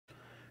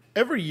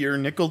Every year,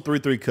 nickel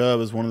 3-3 Cub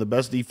is one of the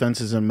best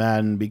defenses in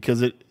Madden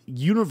because it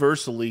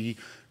universally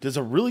does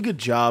a really good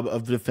job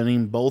of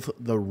defending both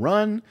the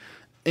run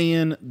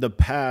and the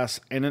pass,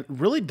 and it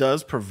really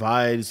does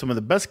provide some of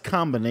the best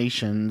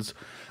combinations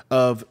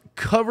of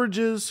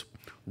coverages,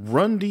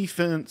 run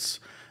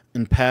defense,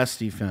 and pass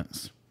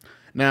defense.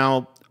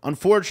 Now,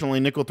 unfortunately,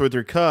 nickel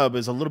 3-3 Cub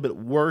is a little bit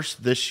worse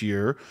this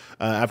year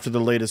after the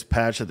latest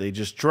patch that they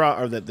just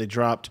dropped, or that they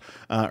dropped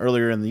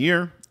earlier in the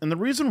year. And the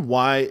reason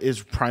why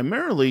is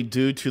primarily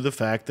due to the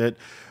fact that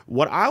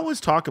what I always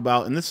talk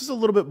about, and this is a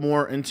little bit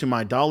more into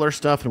my dollar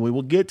stuff, and we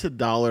will get to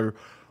dollar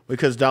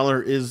because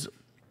dollar is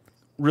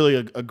really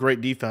a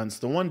great defense.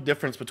 The one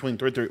difference between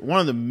 3-3, one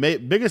of the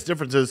biggest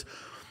differences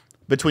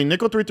between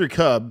nickel 3-3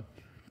 Cub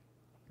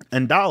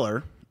and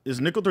dollar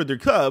is nickel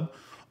 3-3 Cub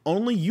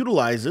only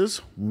utilizes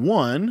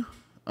one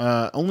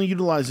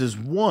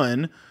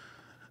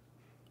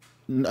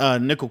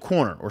nickel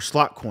corner or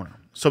slot corner.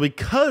 So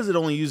because it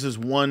only uses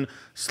one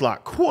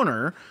slot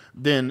corner,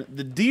 then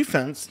the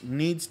defense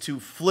needs to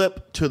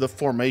flip to the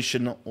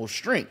formational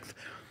strength.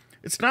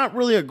 It's not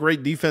really a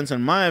great defense,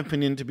 in my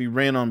opinion, to be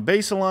ran on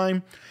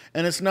baseline,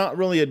 and it's not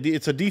really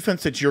it's a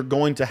defense that you're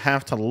going to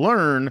have to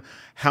learn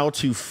how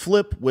to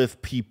flip with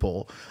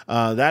people.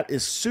 That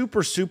is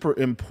super, super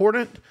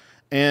important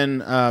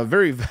and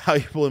very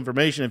valuable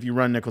information if you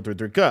run nickel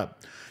 3-3 Cub.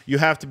 You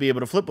have to be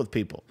able to flip with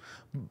people.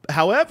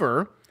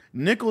 However,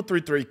 nickel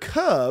 3-3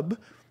 Cub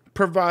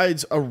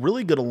provides a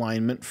really good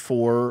alignment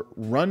for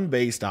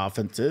run-based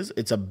offenses.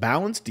 It's a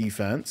balanced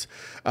defense.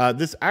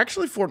 This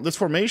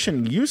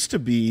formation used to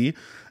be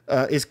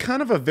is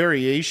kind of a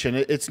variation.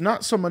 It's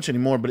not so much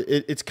anymore, but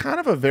it's kind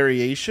of a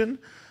variation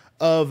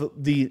of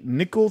the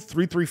nickel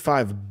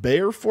 3-3-5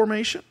 bear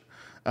formation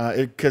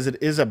because it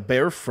is a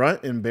bear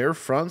front, and bear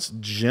fronts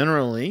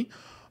generally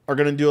are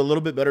going to do a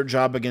little bit better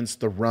job against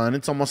the run.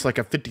 It's almost like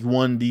a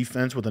 51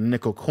 defense with a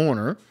nickel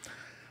corner.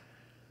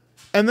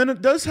 And then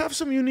it does have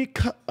some unique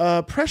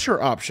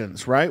pressure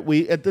options, right?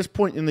 At this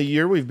point in the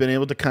year, we've been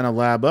able to kind of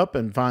lab up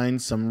and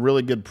find some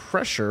really good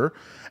pressure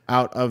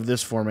out of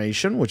this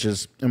formation, which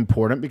is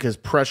important because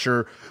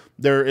pressure,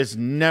 there is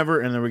never,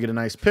 and then we get a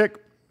nice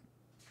pick,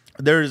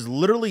 there is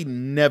literally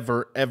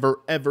never, ever,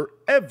 ever,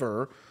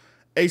 ever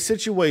a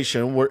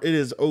situation where it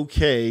is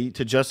okay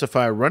to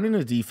justify running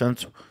a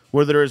defense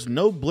where there is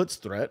no blitz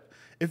threat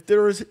if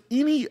there is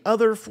any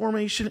other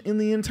formation in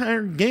the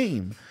entire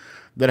game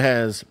that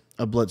has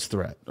a blitz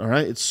threat. All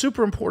right, it's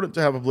super important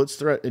to have a blitz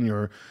threat in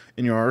your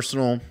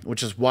arsenal,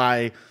 which is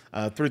why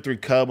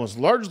 3-3 Cub was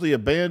largely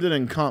abandoned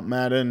in Comp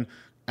Madden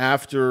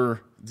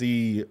after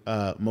the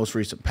most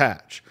recent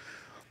patch.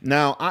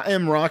 Now I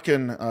am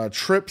rocking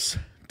trips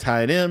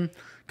tied in,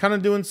 kind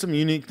of doing some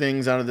unique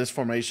things out of this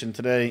formation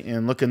today,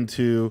 and looking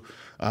to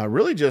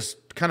really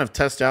just kind of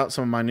test out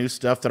some of my new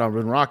stuff that I've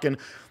been rocking.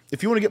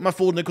 If you want to get my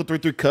full nickel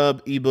 3-3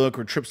 Cub ebook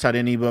or trips tied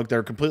in ebook,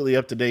 they're completely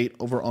up to date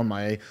over on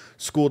my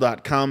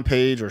school.com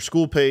page or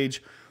school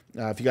page.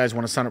 If you guys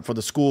want to sign up for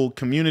the school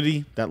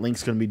community, that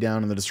link's going to be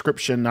down in the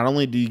description. Not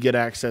only do you get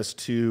access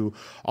to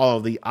all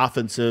of the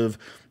offensive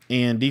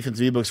and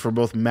defensive ebooks for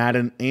both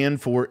Madden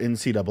and for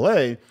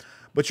NCAA,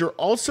 but you're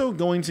also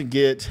going to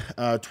get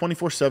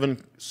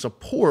 24/7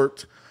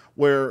 support,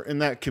 where in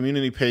that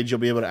community page you'll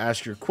be able to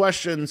ask your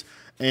questions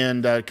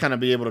and kind of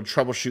be able to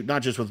troubleshoot,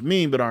 not just with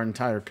me, but our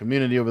entire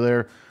community over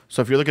there.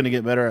 So if you're looking to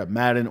get better at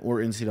Madden or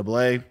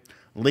NCAA,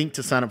 link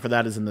to sign up for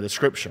that is in the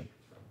description.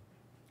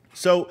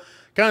 So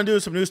kind of doing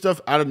some new stuff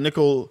out of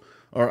nickel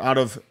or out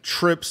of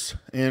trips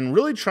and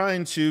really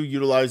trying to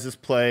utilize this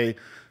play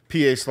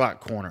PA slot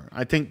corner.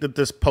 I think that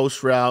this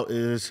post route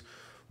is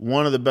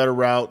one of the better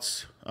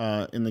routes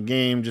in the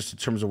game, just in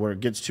terms of where it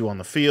gets to on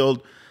the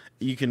field.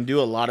 You can do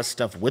a lot of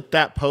stuff with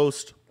that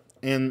post,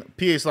 and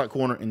PA slot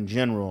corner in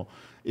general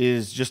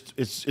is just,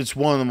 it's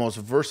one of the most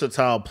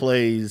versatile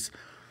plays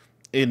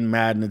in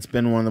Madden. It's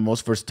been one of the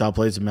most versatile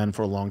plays in Madden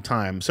for a long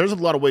time. So there's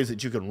a lot of ways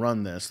that you can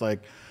run this. Like,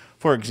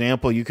 for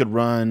example, you could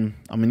run,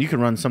 you can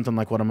run something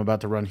like what I'm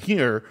about to run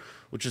here,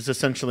 which is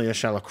essentially a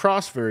shallow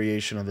cross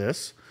variation of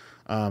this.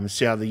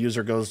 See how the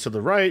user goes to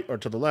the right or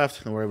to the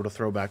left, and we're able to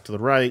throw back to the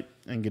right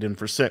and get in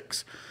for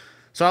 6.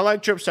 So I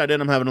like trips tied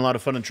in. I'm having a lot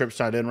of fun in trips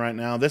tied in right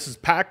now. This is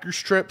Packers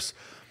trips,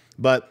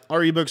 but our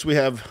ebooks we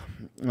have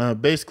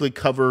basically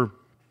cover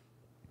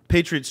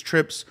Patriots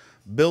trips,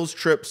 Bills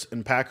trips,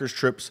 and Packers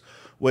trips,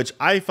 which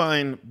I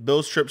find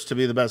Bills trips to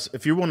be the best.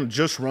 If you want to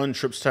just run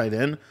trips tied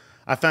in,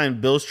 I find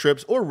Bills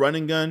trips or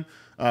running gun.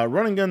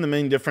 Running gun, the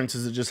main difference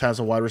is it just has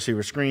a wide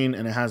receiver screen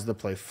and it has the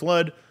play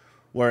flood,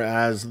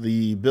 whereas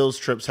the Bills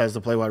trips has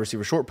the play wide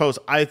receiver short post.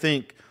 I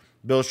think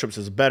Bills trips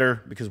is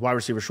better because wide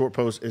receiver short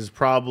post is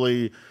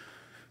probably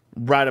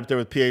right up there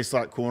with PA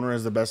slot corner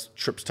as the best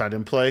trips tied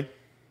in play.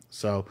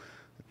 So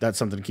that's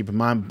something to keep in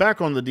mind.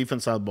 Back on the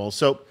defense side of the ball.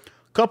 So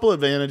a couple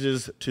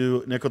advantages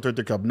to nickel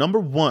 3-3 Cub. Number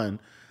one,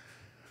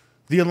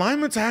 the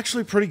alignment's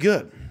actually pretty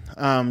good.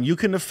 You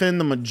can defend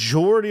the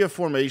majority of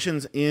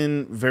formations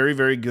in very,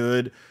 very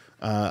good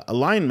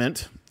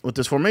alignment with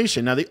this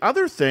formation. Now, the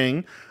other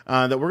thing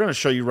that we're going to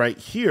show you right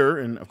here,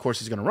 and of course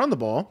he's going to run the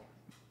ball,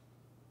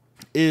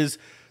 is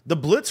the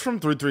blitz from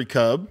 3-3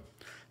 Cub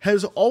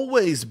has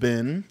always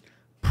been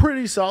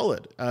pretty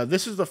solid.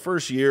 This is the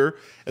first year,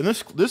 and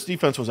this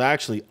defense was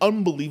actually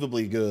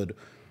unbelievably good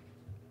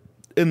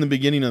in the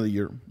beginning of the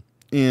year,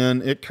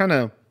 and it kind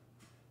of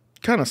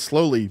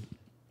slowly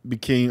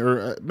became,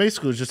 or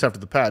basically it was just after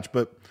the patch,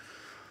 but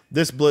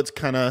this blitz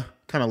kind of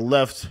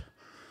left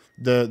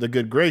the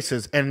good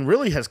graces and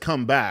really has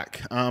come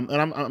back. And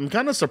I'm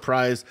kind of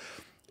surprised.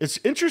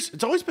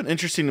 It's always been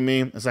interesting to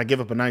me as I give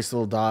up a nice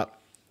little dot.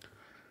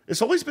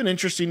 It's always been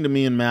interesting to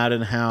me in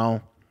Madden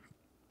how,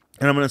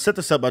 and I'm going to set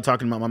this up by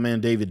talking about my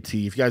man David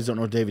T. If you guys don't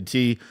know David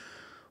T,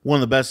 one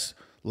of the best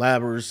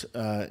labbers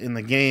in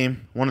the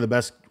game, one of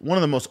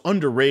the most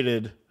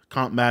underrated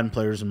comp Madden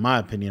players in my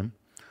opinion.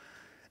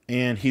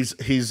 And he's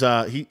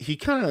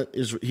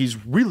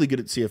really good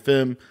at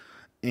CFM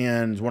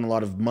and won a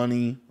lot of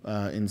money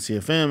in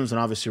CFMs, and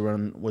obviously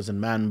was in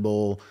Madden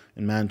Bowl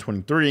in Madden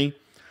 23,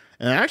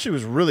 and actually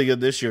was really good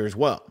this year as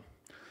well.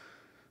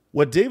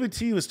 What David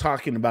T was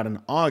talking about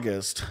in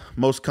August,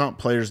 most comp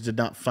players did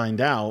not find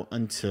out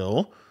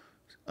until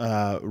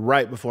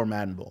right before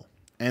Madden Bowl.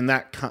 And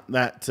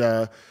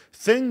that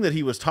thing that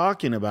he was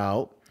talking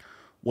about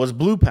was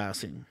blue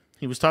passing.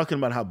 He was talking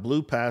about how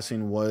blue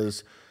passing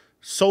was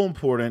so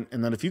important,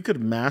 and that if you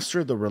could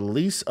master the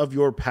release of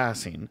your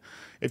passing,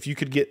 if you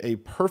could get a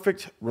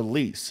perfect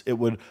release, it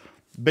would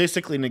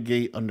basically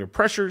negate under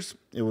pressures.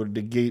 It would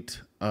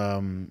negate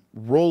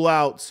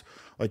rollouts.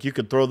 Like you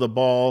could throw the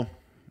ball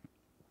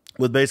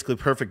with basically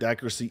perfect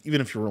accuracy,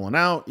 even if you're rolling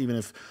out, even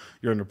if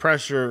you're under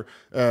pressure.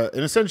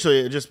 And essentially,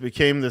 it just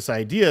became this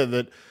idea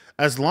that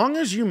as long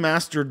as you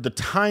mastered the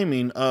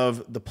timing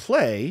of the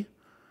play,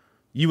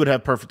 you would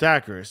have perfect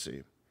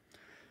accuracy.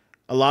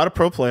 A lot of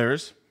pro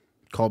players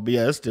called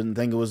BS, didn't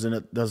think it was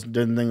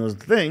the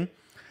thing.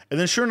 And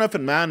then sure enough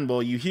in Madden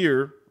Bowl, you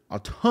hear a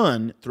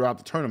ton throughout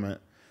the tournament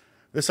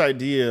this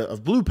idea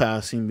of blue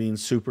passing being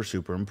super,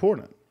 super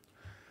important.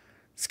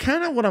 It's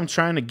kind of what I'm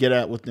trying to get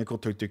at with Nickel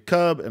 3-3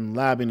 Cub and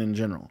labbing in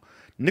general.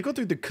 Nickel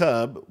 3-3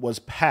 Cub was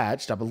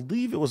patched, I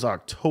believe it was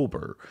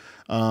October.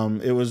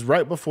 It was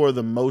right before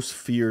the most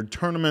feared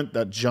tournament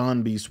that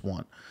John Beast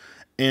won.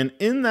 And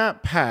in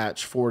that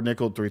patch for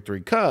Nickel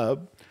 3-3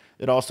 Cub,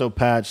 it also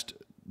patched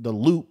the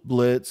loop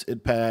blitz,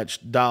 it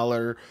patched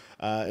dollar,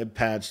 it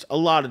patched a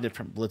lot of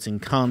different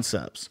blitzing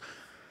concepts.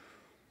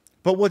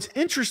 But what's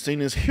interesting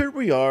is here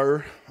we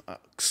are,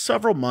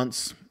 several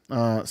months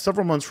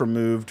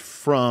removed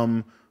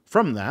from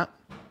that,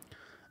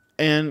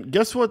 and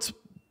guess what's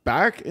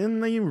back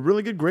in the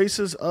really good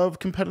graces of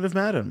competitive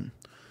Madden?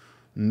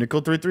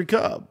 Nickel 3-3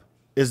 Cub.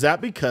 Is that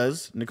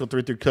because Nickel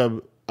 3-3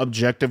 Cub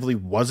objectively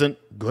wasn't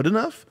good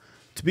enough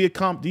to be a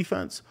comp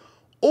defense,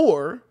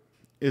 or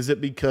is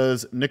it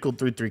because Nickel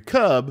 3-3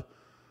 Cub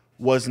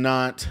was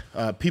not,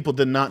 people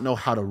did not know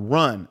how to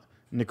run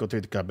Nickel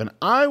 3-3 Cub? And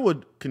I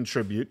would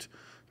contribute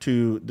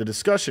to the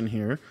discussion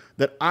here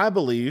that I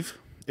believe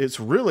it's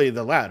really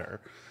the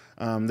latter.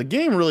 The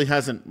game really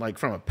hasn't, like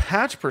from a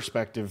patch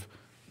perspective,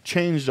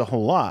 changed a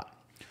whole lot.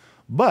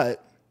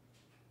 But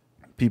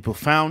people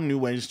found new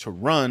ways to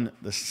run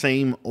the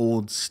same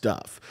old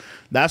stuff.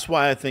 That's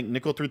why I think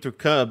Nickel 3-3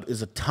 Cub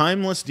is a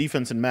timeless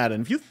defense in Madden.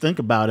 If you think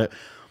about it,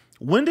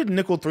 when did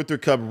Nickel 3-3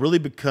 Cub really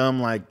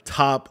become like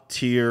top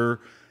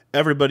tier?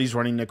 Everybody's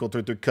running Nickel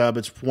 3-3 Cub.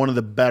 It's one of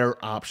the better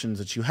options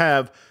that you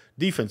have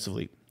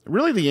defensively.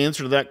 Really, the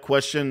answer to that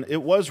question,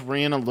 it was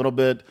ran a little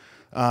bit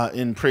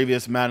in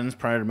previous Maddens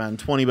prior to Madden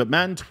 20, but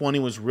Madden 20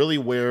 was really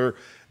where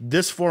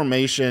this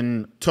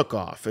formation took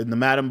off. In the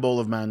Madden Bowl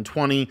of Madden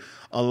 20,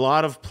 a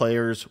lot of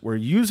players were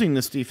using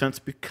this defense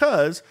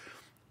because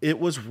it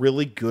was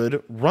really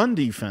good run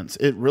defense.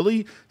 It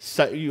really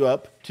set you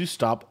up to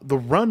stop the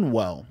run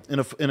well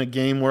in a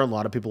game where a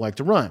lot of people like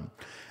to run.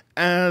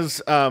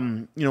 As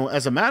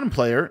as a Madden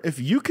player, if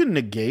you can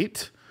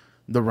negate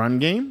the run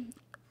game,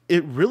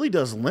 it really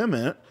does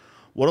limit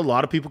what a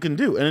lot of people can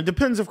do. And it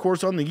depends, of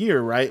course, on the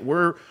year, right?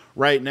 We're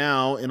right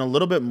now in a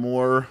little bit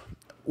more,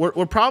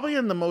 we're probably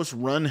in the most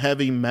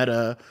run-heavy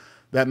meta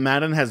that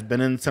Madden has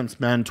been in since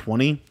Madden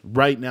 20,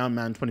 right now in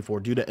Madden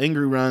 24, due to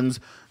angry runs,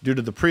 due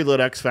to the preload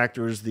X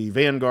factors, the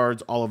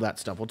vanguards, all of that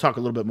stuff. We'll talk a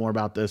little bit more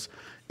about this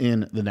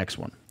in the next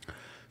one.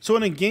 So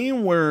in a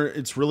game where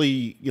it's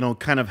really,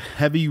 kind of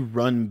heavy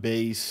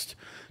run-based,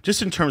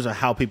 just in terms of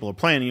how people are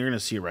playing, you're going to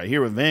see it right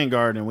here with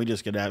Vanguard, and we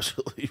just get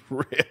absolutely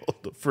railed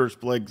the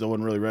first play because I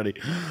wasn't really ready.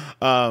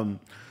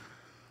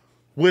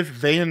 With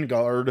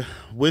Vanguard,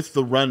 with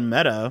the run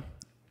meta,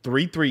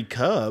 3-3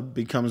 Cub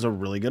becomes a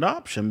really good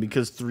option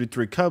because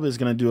 3-3 Cub is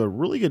going to do a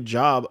really good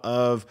job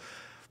of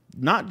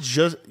not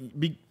just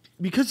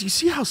because you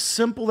see how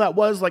simple that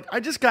was. Like, I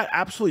just got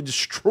absolutely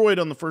destroyed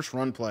on the first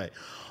run play.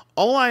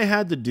 All I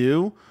had to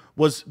do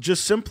was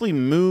just simply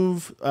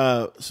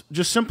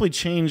just simply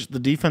change the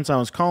defense I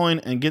was calling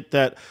and get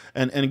that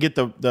and get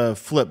the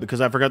flip,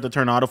 because I forgot to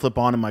turn auto flip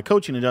on in my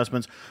coaching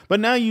adjustments. But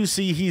now you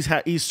see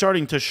he's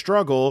starting to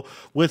struggle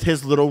with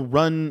his little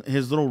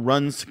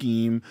run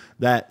scheme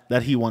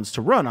that he wants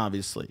to run,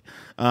 obviously.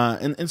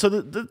 And so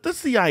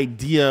that's the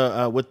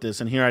idea with this.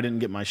 And here I didn't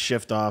get my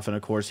shift off, and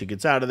of course he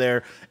gets out of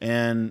there,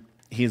 and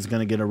he's going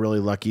to get a really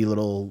lucky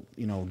little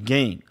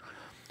gain.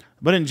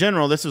 But in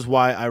general, this is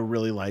why I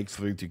really like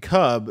 3-3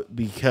 Cub,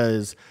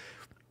 because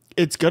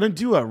it's not going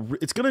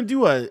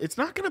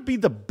to be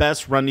the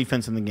best run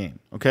defense in the game.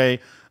 Okay.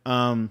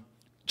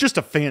 Just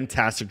a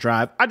fantastic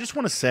drive. I just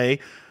want to say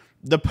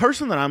the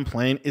person that I'm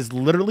playing is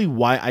literally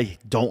why I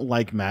don't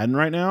like Madden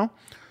right now,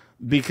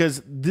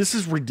 because this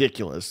is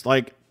ridiculous.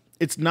 Like,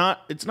 it's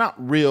not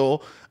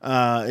real.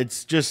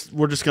 It's just,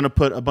 we're just going to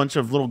put a bunch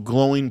of little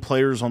glowing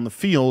players on the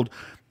field,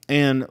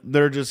 and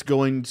they're just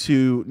going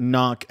to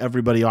knock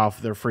everybody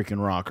off their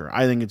freaking rocker.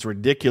 I think it's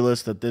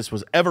ridiculous that this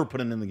was ever put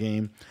in the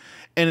game,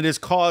 and it has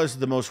caused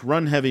the most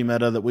run-heavy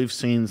meta that we've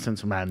seen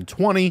since Madden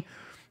 20,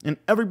 and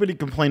everybody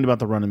complained about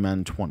the run in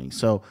Madden 20.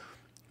 So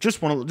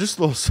just a little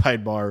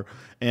sidebar,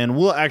 and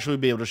we'll actually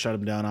be able to shut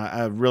him down.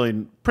 I'm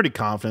really pretty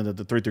confident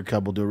that the 3-3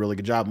 Cub will do a really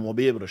good job, and we'll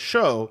be able to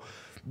show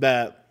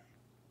that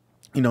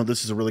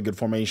this is a really good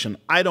formation.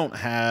 I don't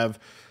have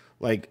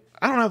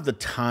the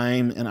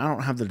time, and I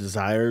don't have the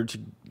desire to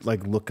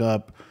look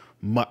up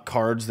mutt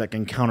cards that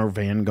can counter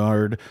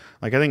Vanguard.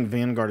 I think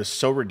Vanguard is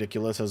so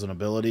ridiculous as an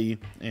ability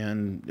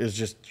and is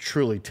just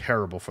truly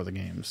terrible for the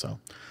game. So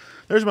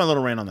there's my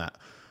little rant on that.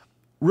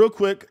 Real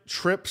quick,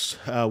 trips.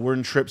 We're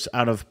in trips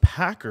out of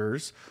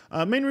Packers.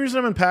 Main reason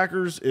I'm in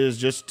Packers is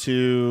just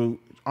to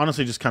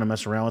honestly just kind of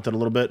mess around with it a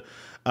little bit.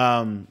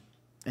 And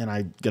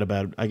I just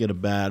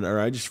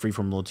freeform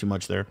a little too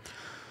much there.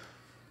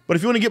 But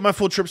if you want to get my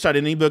full trip side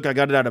in ebook, I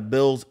got it out of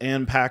Bills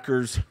and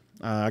Packers.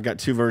 I got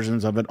 2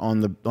 versions of it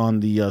on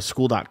the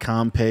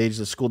school.com page,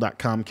 the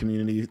school.com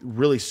community.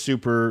 Really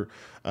super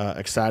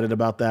excited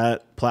about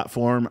that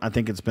platform. I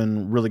think it's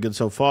been really good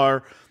so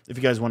far. If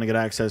you guys want to get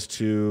access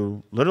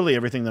to literally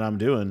everything that I'm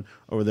doing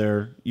over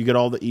there, you get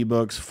all the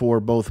ebooks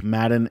for both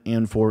Madden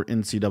and for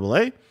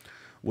NCAA,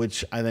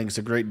 which I think is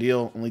a great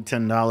deal. Only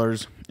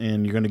 $10,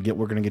 and we're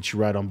going to get you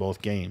right on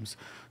both games.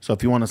 So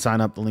if you want to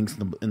sign up, the link's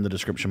in the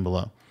description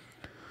below.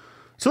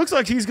 So it looks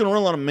like he's going to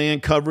run a lot of man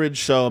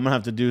coverage, so I'm going to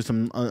have to do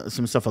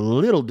some stuff a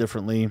little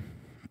differently.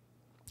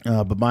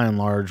 But by and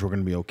large, we're going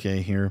to be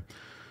okay here.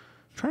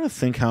 I'm trying to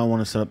think how I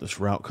want to set up this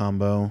route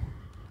combo.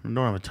 I don't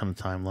have a ton of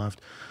time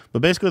left.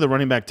 But basically, the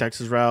running back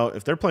Texas route,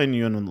 if they're playing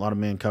you in a lot of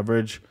man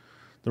coverage,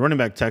 the running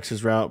back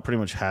Texas route pretty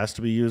much has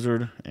to be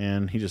usered,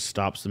 and he just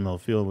stops the middle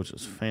of the field, which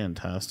is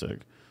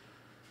fantastic.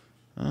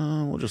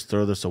 We'll just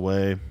throw this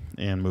away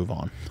and move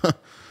on.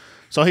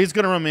 So he's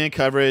going to run man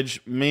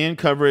coverage. Man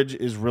coverage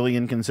is really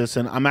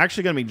inconsistent. I'm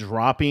actually going to be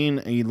dropping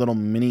a little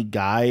mini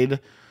guide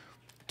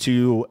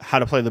to how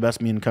to play the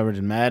best man coverage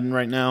in Madden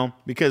right now,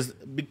 because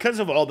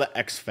of all the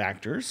X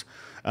factors,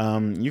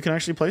 you can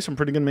actually play some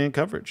pretty good man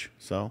coverage.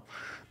 So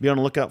be on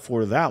the lookout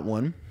for that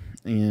one.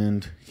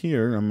 And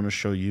here I'm going to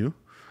show you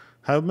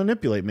how to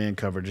manipulate man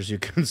coverage, as you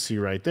can see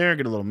right there.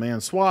 Get a little man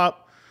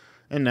swap,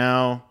 and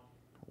now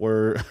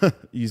we're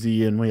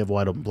easy and we have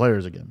wide open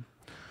players again.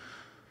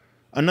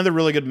 Another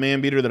really good man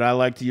beater that I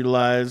like to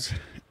utilize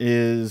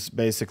is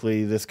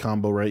basically this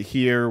combo right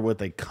here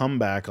with a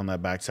comeback on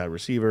that backside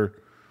receiver.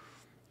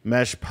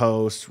 Mesh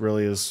post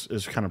really is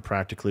kind of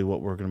practically what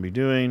we're going to be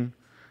doing.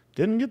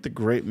 Didn't get the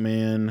great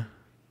man.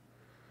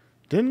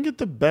 Didn't get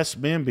the best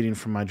man beating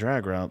from my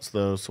drag routes,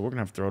 though, so we're going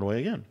to have to throw it away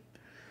again.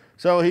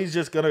 So he's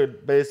just going to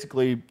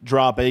basically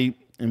drop 8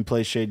 and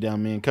play shade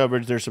down man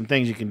coverage. There's some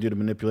things you can do to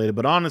manipulate it,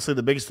 but honestly,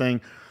 the biggest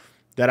thing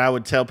that I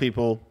would tell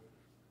people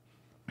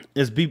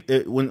is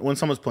when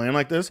someone's playing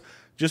like this,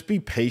 just be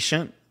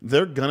patient.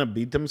 They're going to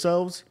beat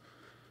themselves,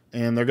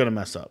 and they're going to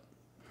mess up.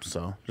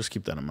 So just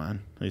keep that in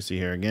mind. You see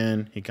here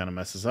again, he kind of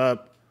messes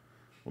up.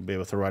 We'll be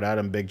able to throw right at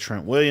him. Big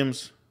Trent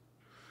Williams.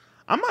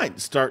 I might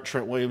start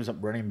Trent Williams up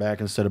running back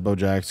instead of Bo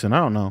Jackson. I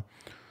don't know.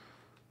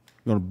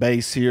 Going to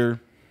base here.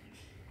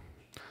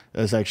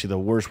 That's actually the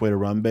worst way to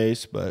run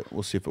base, but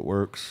we'll see if it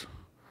works.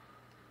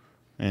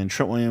 And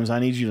Trent Williams, I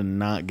need you to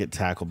not get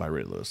tackled by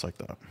Ray Lewis like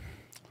that.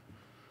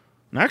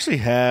 And I actually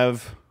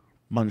have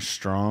Bunch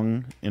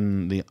Strong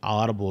in the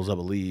audibles, I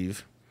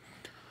believe.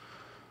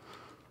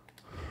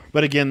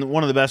 But again,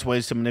 one of the best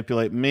ways to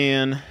manipulate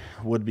man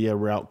would be a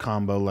route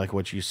combo like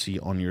what you see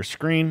on your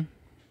screen.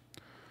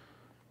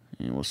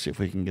 And we'll see if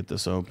we can get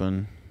this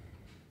open.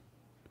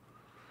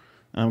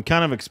 I'm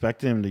kind of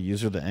expecting him to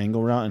use the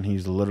angle route, and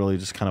he's literally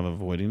just kind of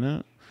avoiding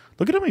it.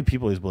 Look at how many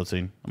people he's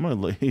blitzing.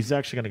 He's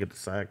actually going to get the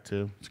sack,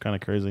 too. It's kind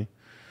of crazy.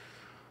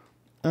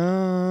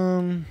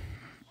 Going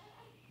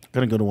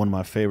to go to one of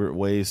my favorite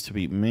ways to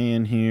beat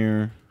man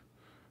here.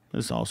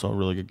 This is also a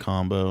really good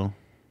combo.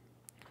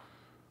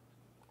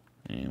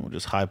 And we'll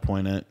just high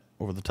point it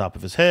over the top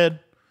of his head.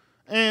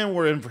 And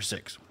we're in for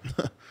 6.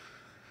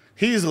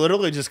 He's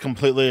literally just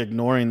completely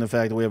ignoring the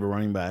fact that we have a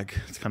running back.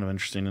 It's kind of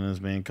interesting in his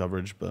man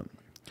coverage. But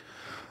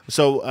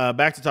So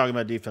back to talking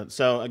about defense.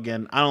 So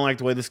again, I don't like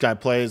the way this guy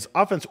plays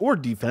offense or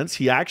defense.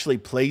 He actually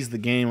plays the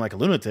game like a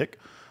lunatic,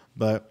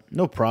 but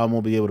no problem.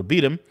 We'll be able to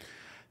beat him.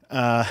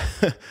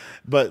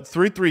 But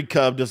 3-3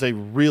 Cub does a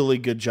really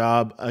good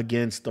job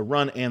against the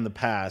run and the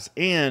pass,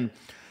 and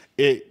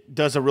it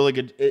does a really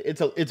good.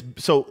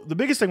 So the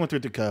biggest thing with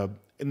 3-3 Cub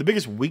and the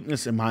biggest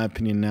weakness, in my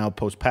opinion, now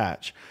post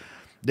patch,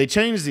 they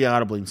changed the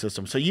audibling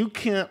system. So you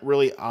can't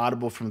really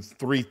audible from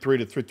 3-3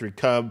 to 3-3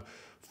 Cub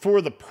for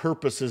the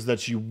purposes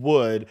that you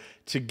would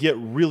to get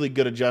really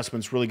good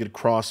adjustments, really good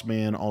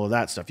crossman, all of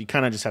that stuff. You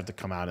kind of just have to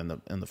come out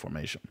in the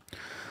formation.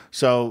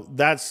 So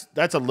that's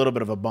a little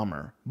bit of a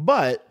bummer.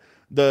 But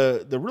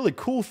the really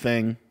cool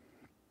thing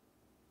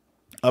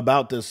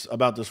about this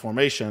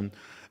formation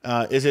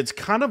is it's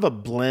kind of a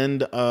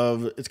blend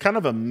of, it's kind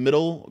of a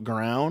middle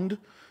ground,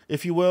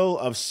 if you will,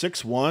 of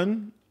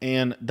 6-1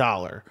 and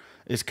dollar.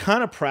 It's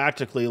kind of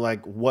practically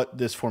like what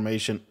this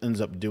formation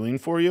ends up doing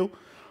for you.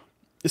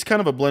 It's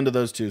kind of a blend of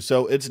those two.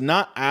 So it's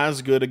not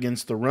as good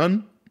against the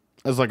run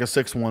as like a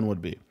 6-1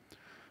 would be,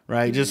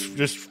 right?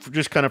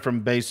 Just kind of from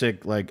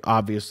basic, like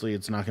obviously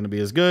it's not going to be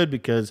as good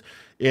because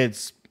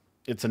it's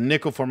a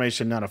nickel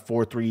formation, not a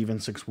 4-3, even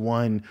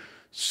 6-1,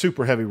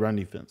 super heavy run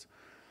defense.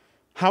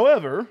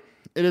 However,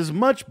 it is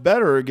much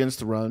better against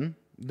the run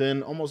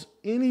than almost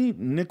any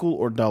nickel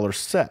or dollar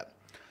set.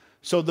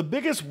 So the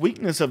biggest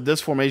weakness of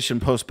this formation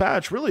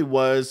post-patch really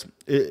was,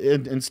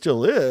 and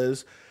still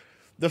is,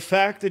 the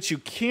fact that you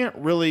can't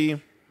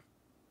really,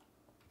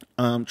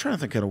 I'm trying to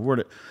think how to word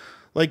it,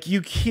 like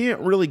you can't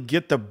really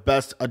get the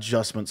best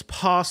adjustments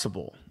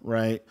possible,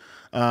 right?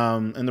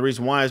 And the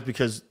reason why is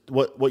because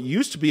what you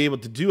used to be able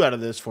to do out of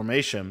this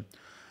formation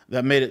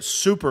that made it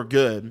super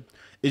good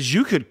is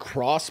you could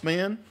cross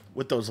man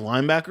with those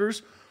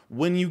linebackers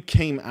when you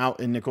came out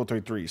in nickel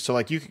 3-3. So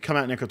like you could come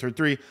out in nickel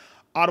 3-3,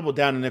 audible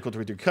down in nickel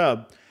 3-3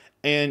 Cub,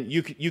 and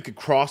you could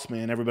cross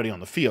man everybody on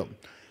the field.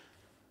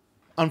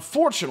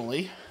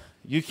 Unfortunately,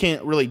 you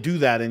can't really do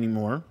that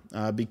anymore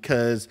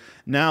because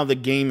now the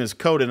game is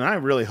coded, and I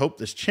really hope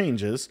this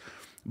changes,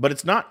 but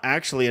it's not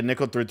actually a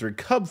nickel 3-3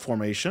 Cub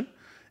formation.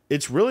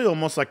 It's really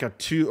almost like a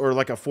 2 or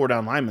like a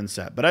 4-down lineman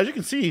set. But as you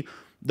can see,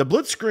 the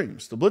blitz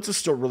screams. The blitz is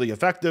still really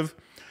effective.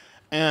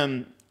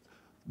 And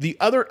the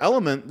other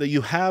element that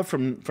you have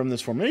from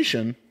this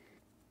formation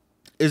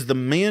is the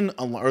man,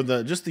 or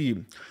not just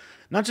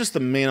the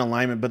man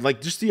alignment, but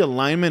like just the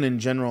alignment in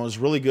general is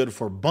really good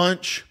for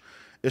bunch.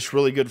 It's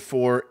really good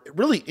for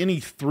really any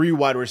 3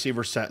 wide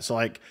receiver set. So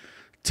like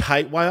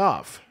tight Y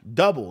off,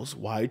 doubles,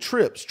 Y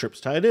trips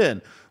tight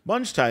in,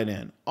 bunch tight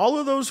in. All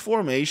of those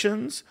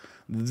formations,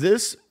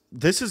 this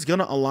is going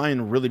to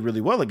align really,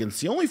 really well against.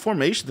 The only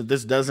formation that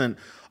this doesn't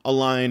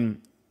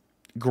align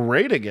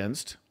great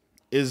against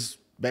is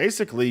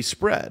basically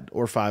spread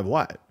or 5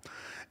 wide.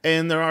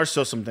 And there are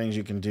still some things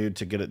you can do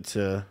to get it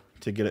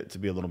to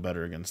be a little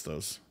better against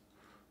those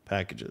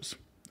packages.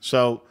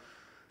 So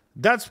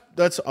that's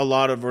a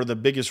lot of, or the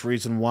biggest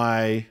reason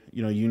why,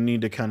 you know, you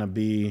need to kind of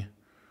be,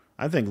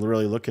 I think,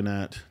 really looking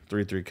at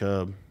 3-3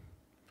 Cub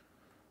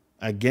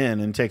again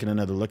and taking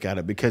another look at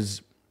it,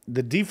 because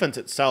the defense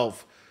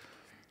itself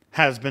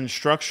has been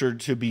structured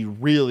to be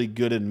really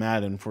good in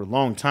Madden for a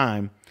long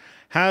time,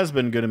 has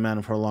been good in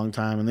Madden for a long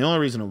time, and the only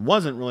reason it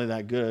wasn't really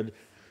that good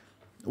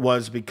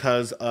was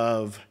because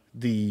of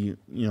the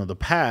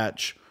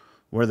patch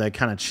where they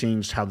kind of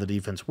changed how the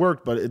defense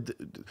worked,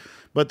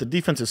 but the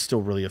defense is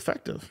still really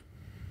effective.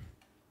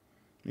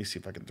 Let me see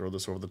if I can throw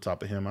this over the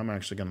top of him. I'm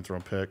actually going to throw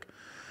a pick.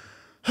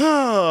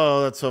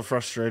 Oh, that's so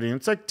frustrating.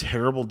 It's like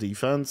terrible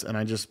defense, and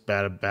I just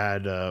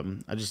I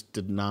just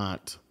did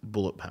not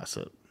bullet pass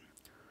it.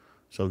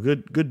 So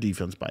good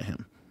defense by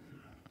him.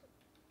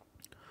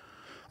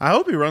 I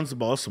hope he runs the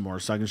ball some more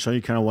so I can show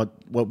you kind of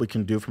what we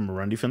can do from a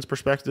run defense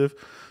perspective.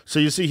 So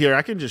you see here,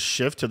 I can just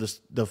shift to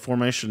the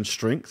formation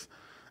strength,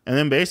 and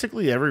then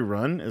basically every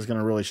run is going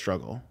to really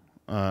struggle.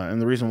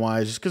 And the reason why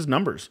is just because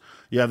numbers.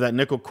 You have that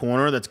nickel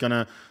corner that's going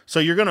to –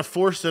 so you're going to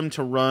force them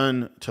to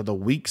run to the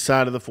weak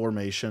side of the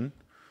formation,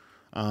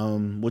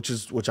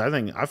 which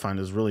I find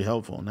is really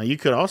helpful. Now, you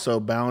could also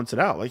balance it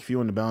out. Like if you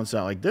want to balance it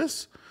out like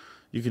this,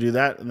 you could do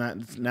that, and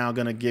that's now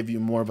going to give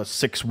you more of a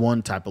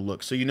 6-1 type of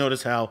look. So you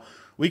notice how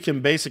we can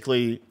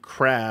basically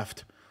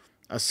craft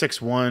a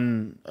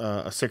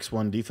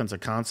 6-1 defensive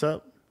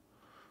concept,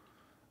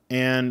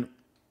 and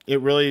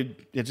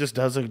it just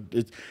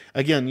doesn't.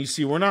 Again, you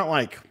see, we're not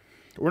like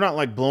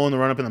blowing the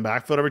run up in the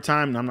backfield every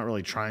time, and I'm not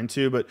really trying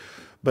to, but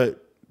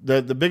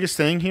the biggest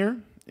thing here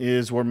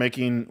is we're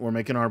making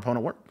our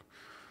opponent work,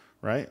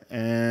 right?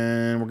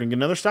 And we're gonna get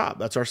another stop.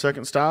 That's our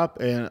second stop,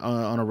 and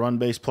on a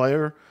run-based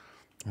player,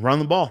 run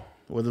the ball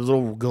with his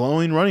little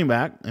glowing running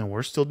back, and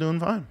we're still doing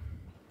fine.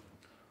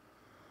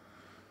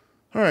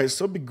 All right,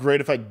 so it'd be great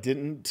if I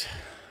didn't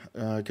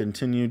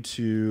continue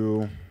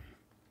to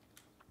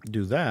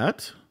do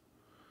that.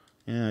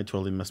 Yeah, I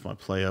totally messed my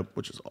play up,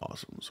 which is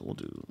awesome. So we'll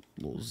do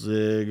a little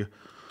zig.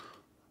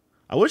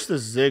 I wish the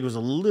zig was a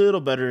little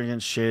better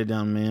against shaded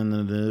down man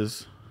than it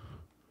is.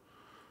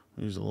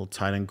 Use a little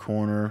tight end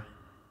corner.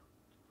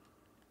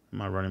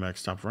 My running back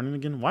stopped running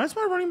again. Why does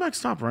my running back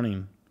stop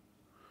running?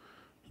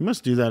 He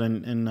must do that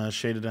in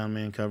shaded down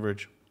man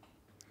coverage.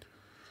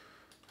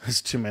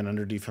 This 2-man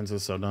under defense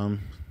is so dumb.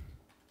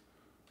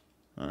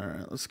 All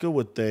right, let's go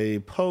with a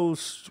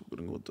post. We're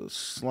going to go with the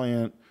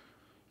slant.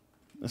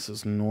 This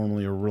is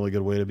normally a really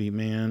good way to beat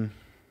man.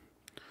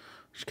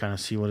 Just kind of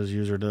see what his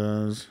user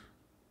does.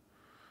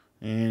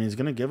 And he's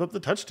going to give up the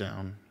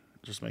touchdown.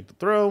 Just make the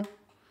throw.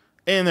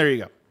 And there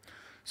you go.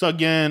 So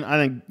again, I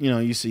think,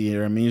 you see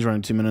here, he's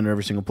running 2-man under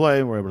every single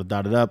play. We're able to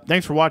dot it up.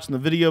 Thanks for watching the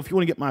video. If you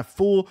want to get my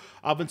full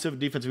offensive and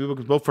defensive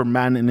ebooks, both for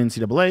Madden and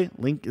NCAA,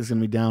 link is going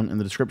to be down in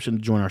the description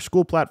to join our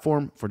school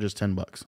platform for just $10.